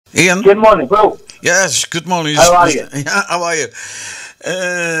Ian? Good morning, Will. Yes, good morning. How are you? Yeah, how are you?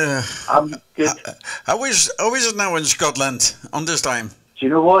 Uh, I'm good. h- how is it now in Scotland on this time? Do you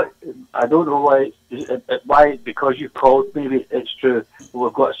know what? I don't know why. Why? Because you called. Maybe it's true.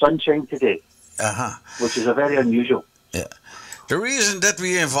 We've got sunshine today, Uh-huh. which is a very unusual. Yeah. The reason that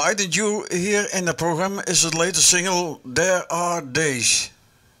we invited you here in the program is the latest single, There Are Days.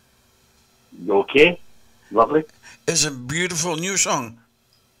 Okay, lovely. It's a beautiful new song.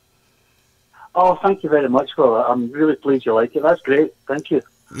 Oh, thank you very much, Will. I'm really pleased you like it. That's great. Thank you.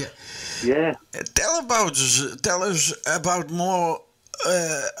 Yeah. Yeah. Tell us about more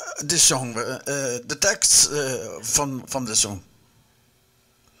this song, the text from the song.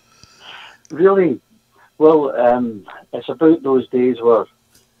 Really. Well, it's about those days where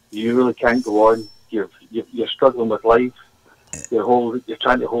you really can't go on. You're struggling with life. You're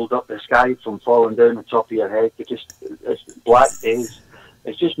trying to hold up the sky from falling down on top of your head. It's black days.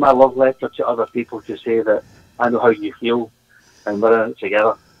 It's just my love letter to other people to say that I know how you feel and we're in it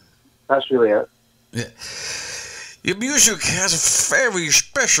together. That's really it. Yeah. Your music has a very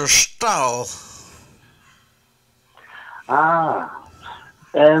special style. Ah,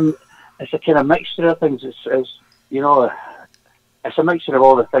 it's a kind of mixture of things. It's you know, it's a mixture of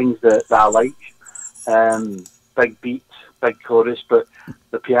all the things that I like. Big beat, big chorus, but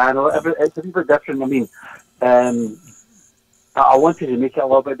the piano, it's a little bit different. I mean, I wanted to make it a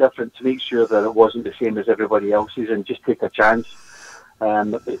little bit different to make sure that it wasn't the same as everybody else's and just take a chance. A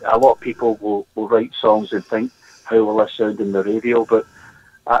lot of people will write songs and think, how will this sound in the radio? But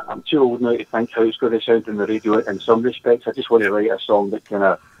I'm too old now to think how it's going to sound in the radio in some respects. I just want to write a song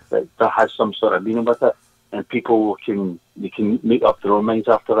that has some sort of meaning with it, and people can make up their own minds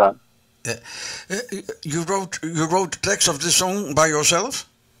after that. Uh, you wrote the text of this song by yourself?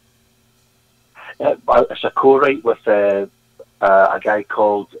 It's a co-write with a guy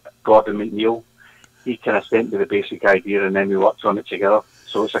called Gordon McNeil. He kind of sent me the basic idea, and then we worked on it together.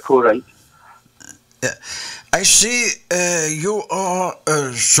 So it's a co-write. Yeah. I see you are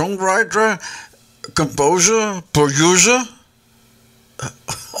a songwriter, composer, producer.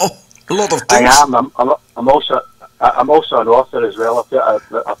 Oh, a lot of I things. am. I'm also an author as well.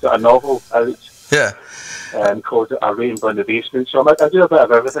 I've got a novel out Yeah. called A Rainbow in the Basement. So I do a bit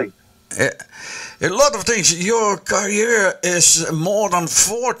of everything. Yeah. A lot of things. Your career is more than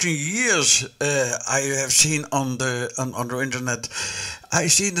 40 years. I have seen on the internet. I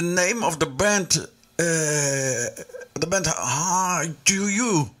see the name of the band. The band Hi to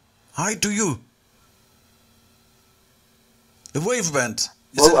You. Hi to You. The Wave Band.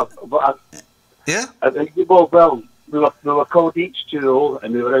 Yeah. Well, we were called H2O,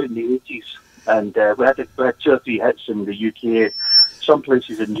 and we were out in the 80s, and we had 2 or 3 hits in the UK, some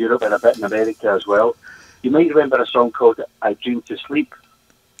places in Europe, and a bit in America as well. You might remember a song called "I Dream to Sleep."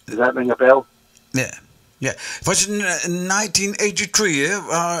 Does that ring a bell? Yeah. Yeah, it was in 1983. Yeah,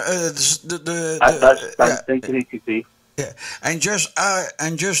 That's yeah, 1983. yeah, and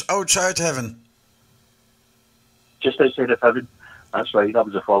just outside heaven. Just outside of heaven. That's right. That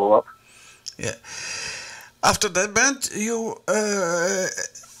was a follow-up. Yeah. After that band,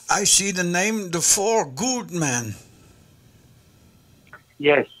 I see the name The Four Good Men.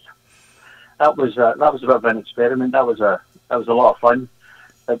 Yes, that was a bit of an experiment. That was a lot of fun.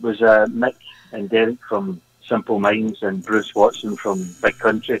 It was Mick and Derek from Simple Minds and Bruce Watson from Big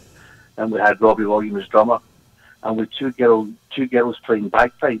Country, and we had Robbie Williams drummer, and with two girls playing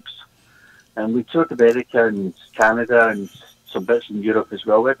bagpipes, and we toured America and Canada and some bits in Europe as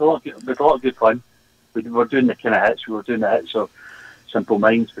well. We had a lot of good fun. We were doing the kind of hits. We were doing the hits of Simple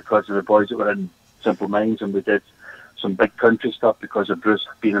Minds because of the boys that were in Simple Minds, and we did some Big Country stuff because of Bruce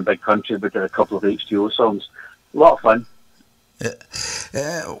being in Big Country. We did a couple of H2O songs. A lot of fun.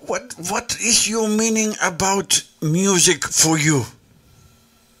 What is your meaning about music for you?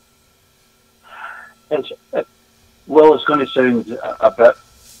 It's going to sound a bit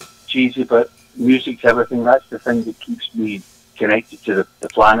cheesy, but music's everything. That's the thing that keeps me connected to the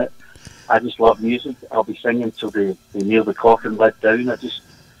planet. I just love music. I'll be singing till they nail the coffin lid down. It's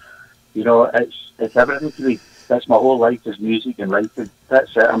everything to me. That's my whole life is music and writing.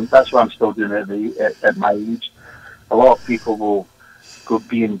 That's it. That's what I'm still doing at my age. A lot of people will go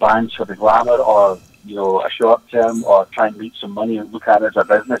be in bands for the glamour or, a short term or try and make some money and look at it as a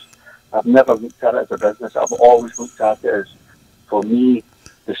business. I've never looked at it as a business. I've always looked at it as, for me,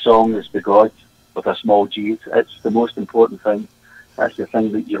 the song is the God with a small g. It's the most important thing. That's the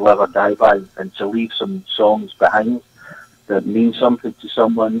thing that you'll ever die by. And to leave some songs behind that mean something to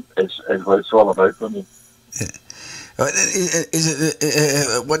someone is what it's all about for me. Yeah.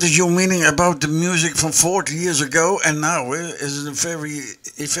 What is your meaning about the music from 40 years ago and now? Is it very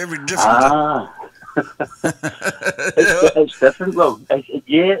different? Ah, it's different. Well,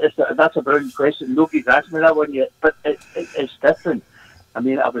 that's a brilliant question. Nobody's asked me that one yet, but it's different. I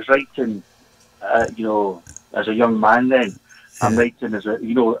mean, I was writing, as a young man then. I'm writing as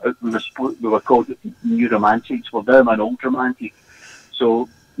we were called new romantics. Well, now I'm an old romantic. So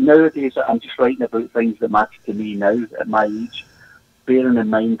nowadays, I'm just writing about things that matter to me now at my age, bearing in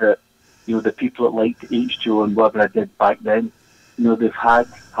mind that the people that liked H2O and whatever I did back then, they've had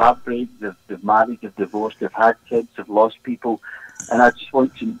heartbreak, they've married, they've divorced, they've had kids, they've lost people, and I just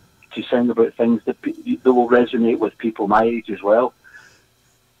want to sing about things that will resonate with people my age as well.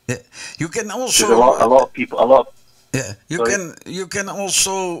 Yeah. You can also a lot of people. Yeah, you can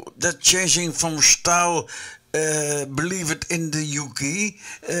also that changing from style. Believe it in the UK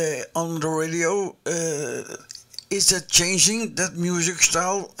on the radio. Is that changing that music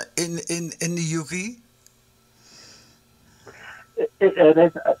style in the UK? It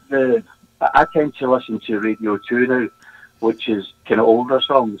is. I tend to listen to Radio 2 now, which is kind of older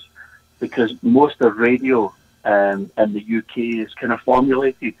songs, because most of radio in the UK is kind of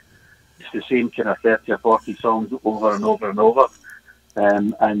formulated. It's the same kind of 30 or 40 songs over and over and over.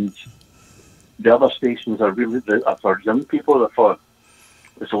 And the other stations are really for young people.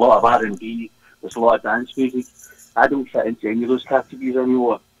 There's a lot of R&B, there's a lot of dance music. I don't fit into any of those categories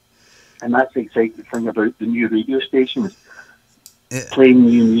anymore. And that's the exciting thing about the new radio stations. Yeah. Playing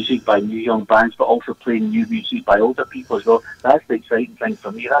new music by new young bands, but also playing new music by older people as well. That's the exciting thing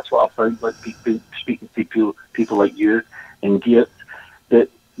for me. That's what I found with speaking to people like you and Geert, that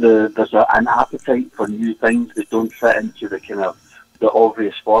there's an appetite for new things that don't fit into the kind of the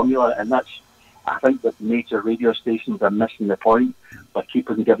obvious formula, and I think that major radio stations are missing the point by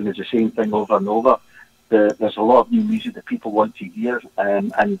keeping giving us the same thing over and over. There's a lot of new music that people want to hear,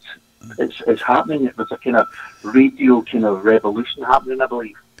 and it's happening. There's a kind of radio kind of revolution happening, I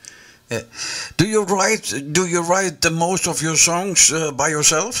believe. Yeah. Do you write the most of your songs by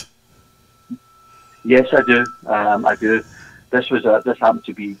yourself? Yes, I do. I do. This happened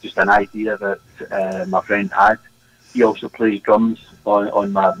to be just an idea that my friend had. He also plays drums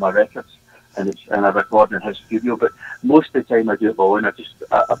on my records, and I record in his studio. But most of the time I do it my own.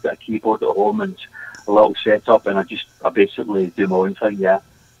 I've got a keyboard at home and a little setup, and I basically do my own thing. Yeah.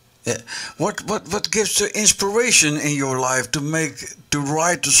 Yeah. What gives the inspiration in your life to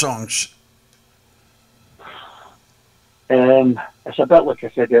write the songs? It's a bit like I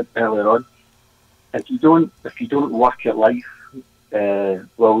said earlier on. If you don't work at life,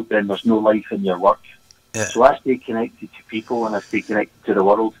 well, then there's no life in your work. Yeah. So I stay connected to people and I stay connected to the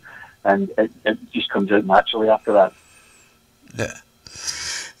world, and it just comes out naturally after that. Yeah.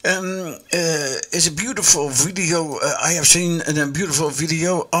 It's a beautiful video. I have seen a beautiful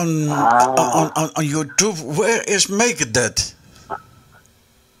video on YouTube. Where is Make It That?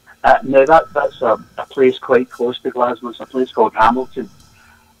 No, that's a place quite close to Glasgow. It's a place called Hamilton,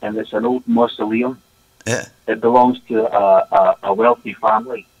 and it's an old mausoleum. Yeah. It belongs to a wealthy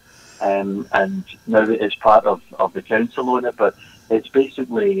family, and now it is part of the council on it. But it's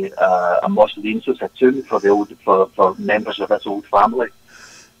basically a mausoleum, so it's a tomb for members of this old family.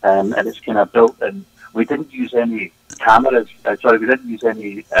 And it's kind of built, and we didn't use any cameras. We didn't use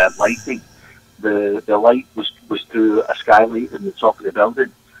any lighting. The light was through a skylight in the top of the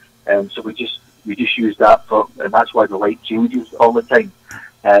building, and so we just used that and that's why the light changes all the time.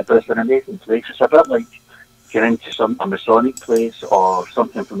 But it's an amazing place. It's a bit like getting into a Masonic place or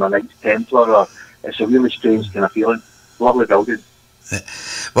something from the Knights Templar. Or it's a really strange kind of feeling. Lovely building.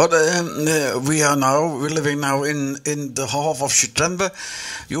 But we're living now in the half of September.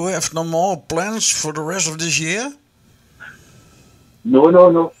 You have no more plans for the rest of this year?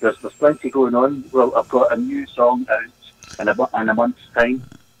 No. There's plenty going on. Well, I've got a new song out in a month's time,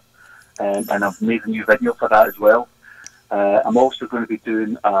 and I've made a new video for that as well. I'm also going to be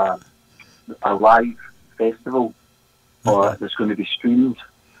doing a live festival, that's going to be streamed,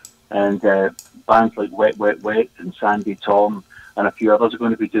 and bands like Wet Wet Wet and Sandy Tom and a few others are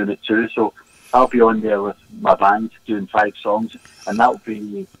going to be doing it too. So I'll be on there with my band doing 5 songs, and that'll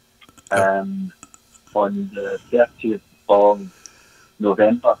be on the 30th of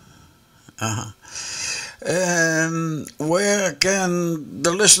November. Where can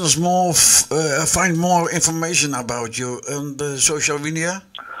the listeners find more information about you on the social media?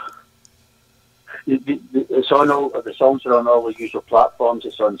 It's on all the songs are on all the usual platforms.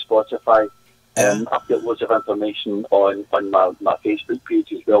 It's on Spotify. I've got loads of information on my Facebook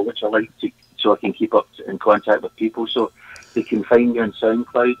page as well, which I like so I can keep up in contact with people. So they can find me on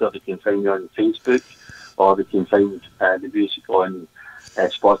SoundCloud, or they can find me on Facebook, or they can find the music on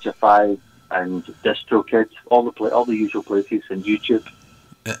Spotify and DistroKid, all the usual places, and YouTube.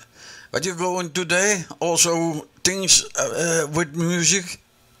 But you're going today also things with music.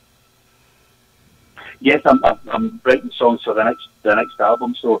 Yes, I'm writing songs for the next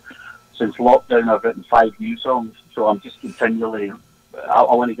album. So since lockdown, I've written 5 new songs. So I'm just continually. I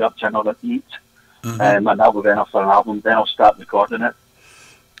want to get up to another 8, and that will be enough for an album. Then I'll start recording it.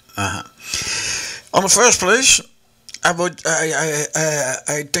 On the first place, I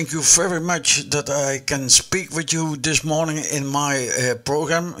thank you very much that I can speak with you this morning in my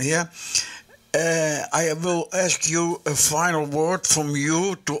program here. I will ask you a final word from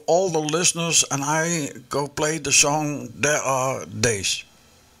you to all the listeners, and I go play the song There Are Days.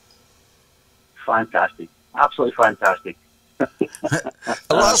 Fantastic. Absolutely fantastic.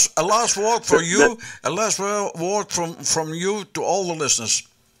 a last word for you, a last word from you to all the listeners.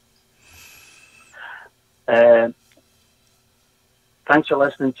 Thanks for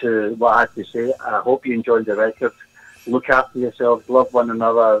listening to what I have to say. I hope you enjoyed the record. Look after yourselves, love one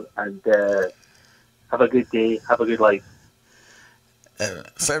another, and have a good day, have a good life. Thank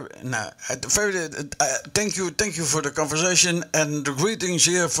you for the conversation and the greetings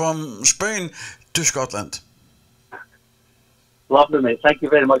here from Spain to Scotland. Lovely, mate. Thank you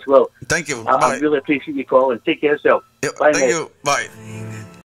very much, Will. Thank you. I really appreciate you calling. Take care of yourself. Yep, Bye, thank mate. you. Bye.